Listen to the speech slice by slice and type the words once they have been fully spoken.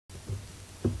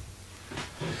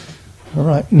All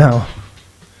right, now,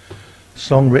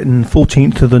 song written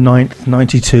 14th of the 9th,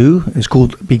 92. It's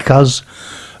called Because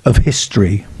of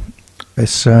History.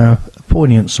 It's a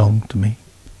poignant song to me.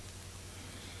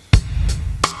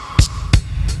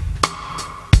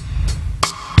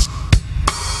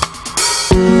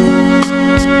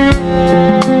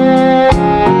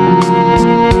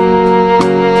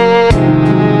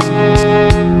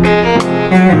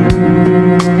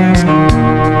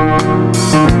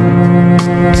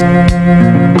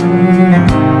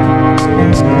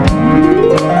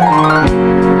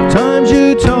 Times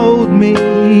you told me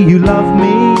you loved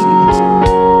me,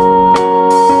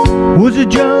 was it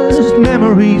just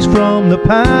memories from the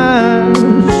past?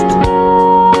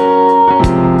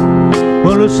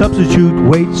 Well, a substitute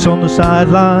waits on the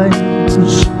sidelines,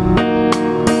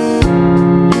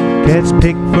 gets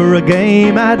picked for a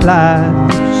game at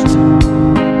last.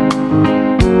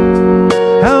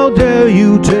 How dare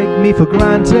you take me for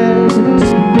granted?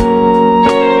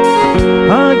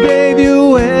 I gave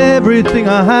you everything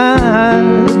I had,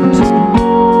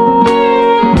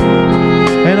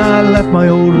 and I left my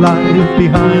old life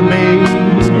behind me,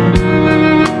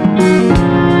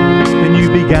 and you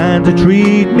began to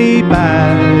treat me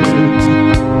bad.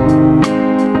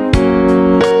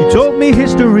 You taught me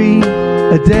history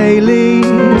a daily.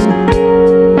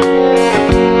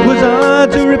 Was I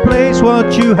to replace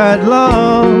what you had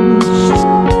lost?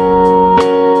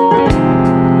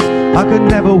 I could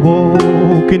never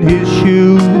walk in his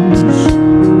shoes,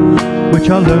 which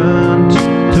I learned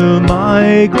to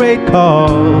my great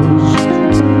cost.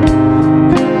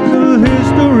 Because of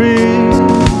history,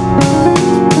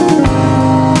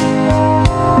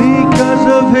 because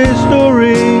of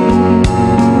history.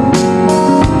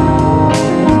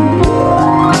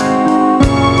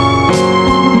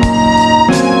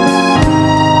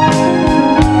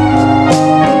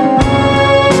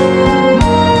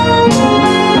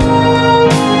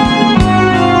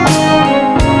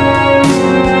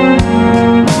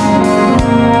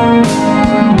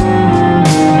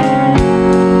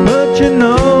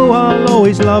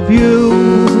 Love you,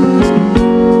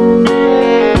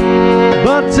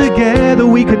 but together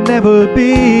we could never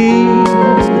be.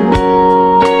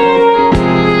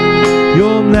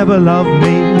 You'll never love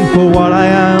me for what I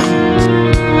am,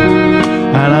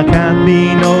 and I can't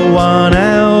be no one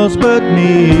else but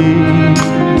me.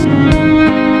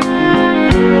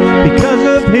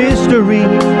 Because of history,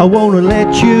 I won't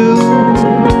let you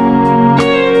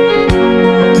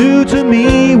do to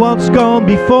me what's gone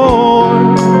before.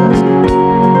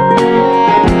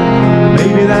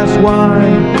 Maybe that's why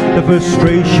the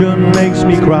frustration makes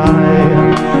me cry,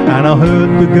 and I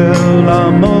hurt the girl I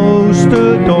most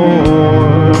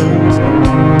adore.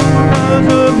 Because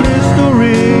of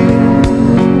history,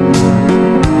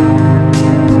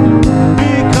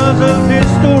 because of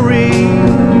history.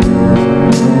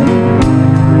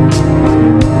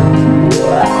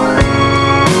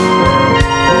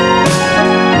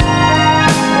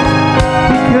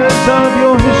 Because of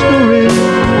your history.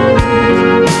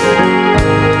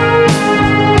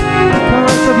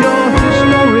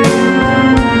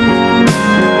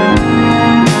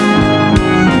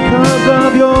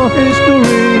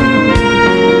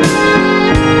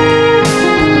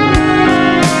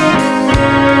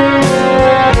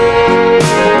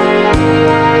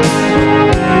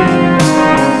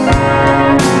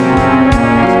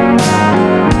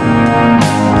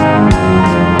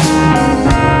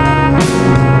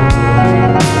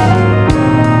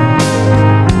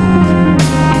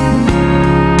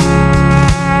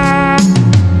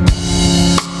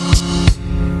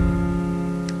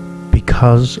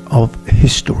 Because of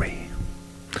history.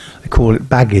 They call it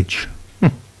baggage.